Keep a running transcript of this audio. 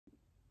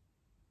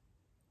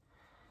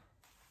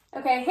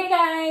Okay, hey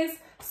guys.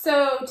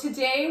 So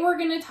today we're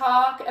going to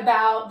talk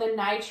about the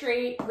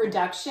nitrate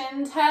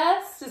reduction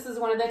test. This is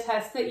one of the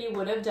tests that you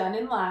would have done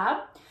in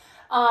lab.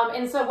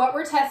 And so what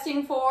we're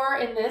testing for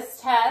in this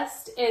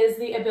test is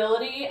the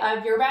ability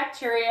of your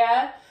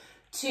bacteria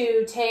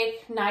to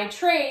take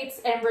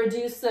nitrates and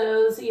reduce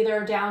those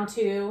either down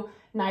to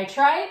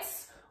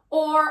nitrites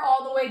or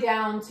all the way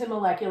down to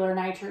molecular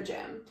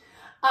nitrogen.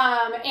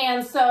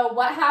 And so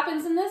what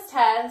happens in this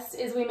test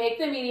is we make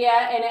the media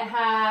and it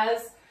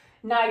has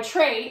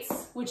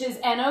nitrates, which is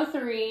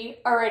NO3,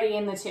 already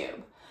in the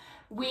tube.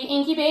 We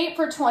incubate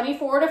for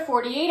 24 to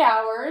 48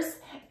 hours,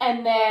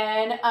 and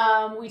then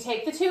we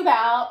take the tube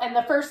out, and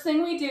the first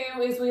thing we do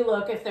is we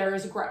look if there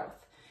is growth.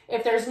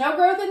 If there's no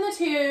growth in the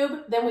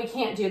tube, then we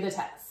can't do the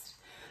test.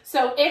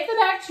 So if the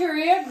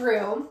bacteria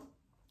grew,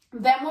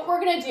 then what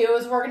we're going to do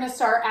is we're going to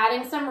start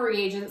adding some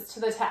reagents to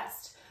the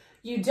test.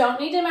 You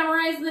don't need to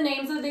memorize the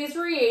names of these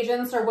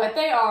reagents or what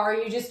they are.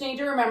 You just need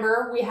to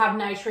remember we have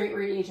nitrate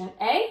reagent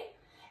A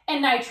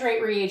and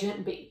nitrate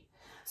reagent B.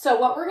 So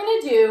what we're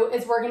going to do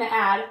is we're going to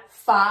add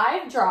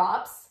 5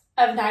 drops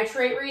of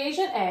nitrate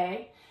reagent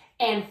A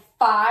and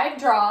 5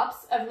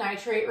 drops of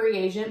nitrate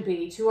reagent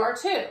B to our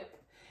tube.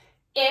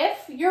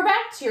 If your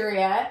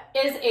bacteria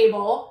is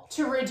able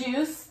to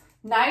reduce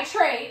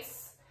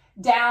nitrates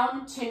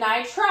down to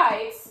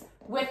nitrites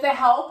with the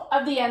help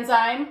of the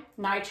enzyme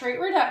nitrate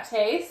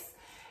reductase,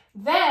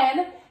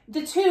 then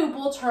the tube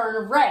will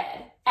turn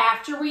red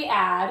after we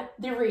add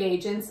the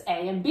reagents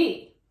A and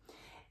B.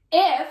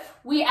 If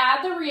we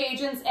add the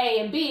reagents A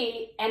and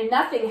B and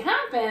nothing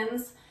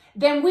happens,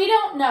 then we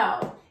don't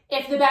know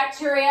if the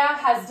bacteria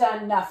has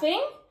done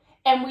nothing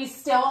and we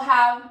still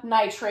have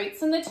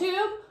nitrates in the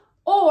tube,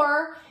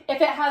 or if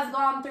it has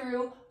gone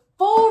through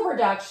full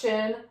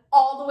reduction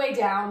all the way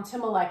down to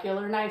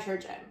molecular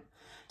nitrogen.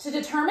 To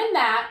determine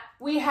that,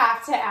 we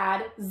have to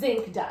add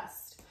zinc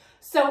dust.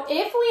 So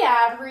if we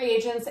add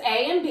reagents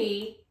A and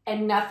B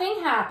and nothing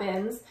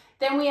happens,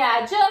 then we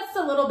add just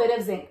a little bit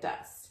of zinc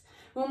dust.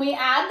 When we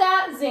add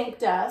that zinc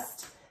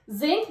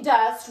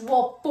dust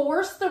will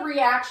force the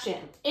reaction.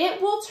 It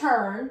will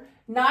turn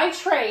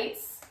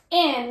nitrates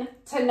into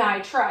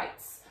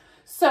nitrites.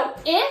 So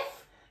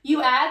if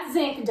you add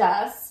zinc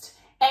dust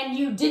and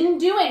you didn't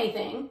do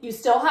anything, you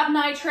still have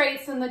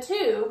nitrates in the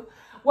tube,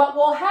 what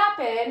will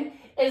happen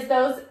is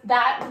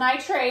that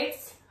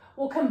nitrates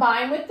will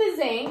combine with the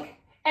zinc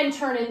and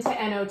turn into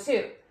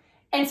NO2.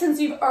 And since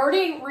you've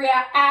already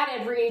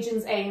added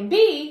reagents A and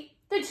B,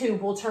 the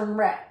tube will turn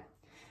red.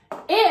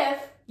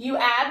 If you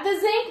add the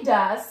zinc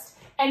dust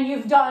and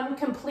you've done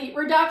complete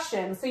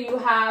reduction, so you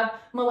have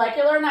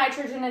molecular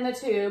nitrogen in the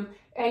tube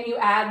and you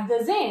add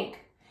the zinc,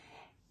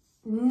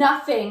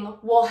 nothing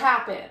will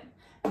happen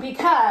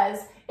because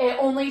it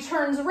only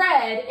turns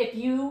red if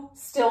you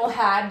still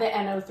had the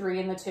NO3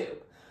 in the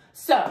tube.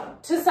 So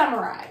to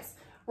summarize,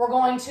 we're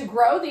going to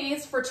grow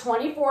these for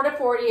 24 to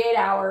 48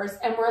 hours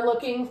and we're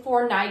looking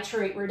for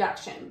nitrate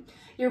reduction.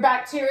 Your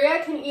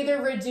bacteria can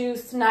either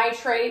reduce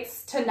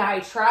nitrates to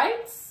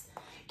nitrites,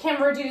 can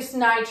reduce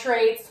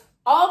nitrates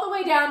all the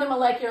way down to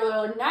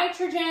molecular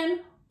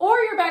nitrogen, or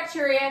your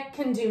bacteria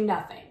can do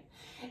nothing.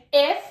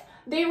 If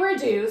they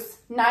reduce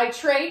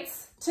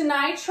nitrates to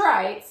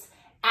nitrites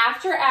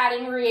after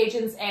adding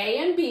reagents A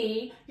and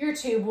B, your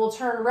tube will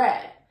turn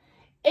red.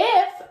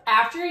 If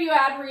after you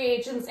add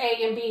reagents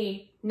A and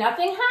B,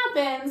 nothing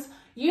happens,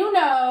 you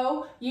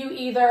know you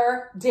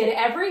either did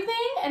everything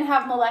and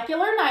have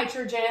molecular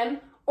nitrogen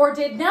or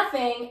did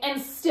nothing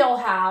and still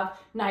have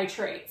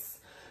nitrates.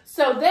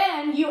 So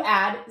then you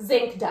add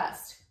zinc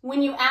dust.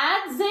 When you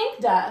add zinc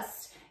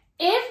dust,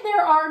 if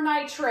there are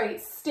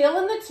nitrates still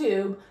in the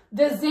tube,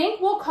 the zinc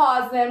will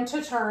cause them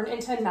to turn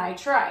into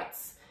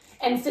nitrites.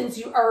 And since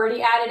you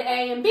already added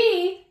A and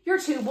B, your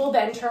tube will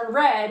then turn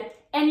red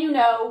and you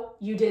know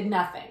you did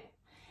nothing.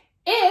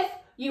 If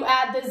you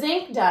add the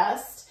zinc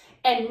dust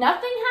and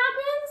nothing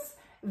happens,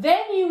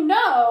 then you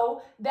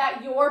know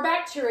that your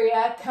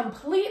bacteria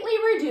completely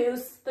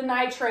reduced the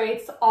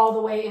nitrates all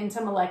the way into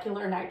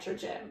molecular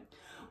nitrogen.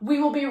 We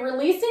will be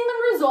releasing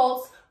the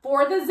results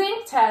for the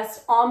zinc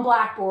test on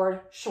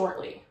Blackboard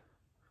shortly.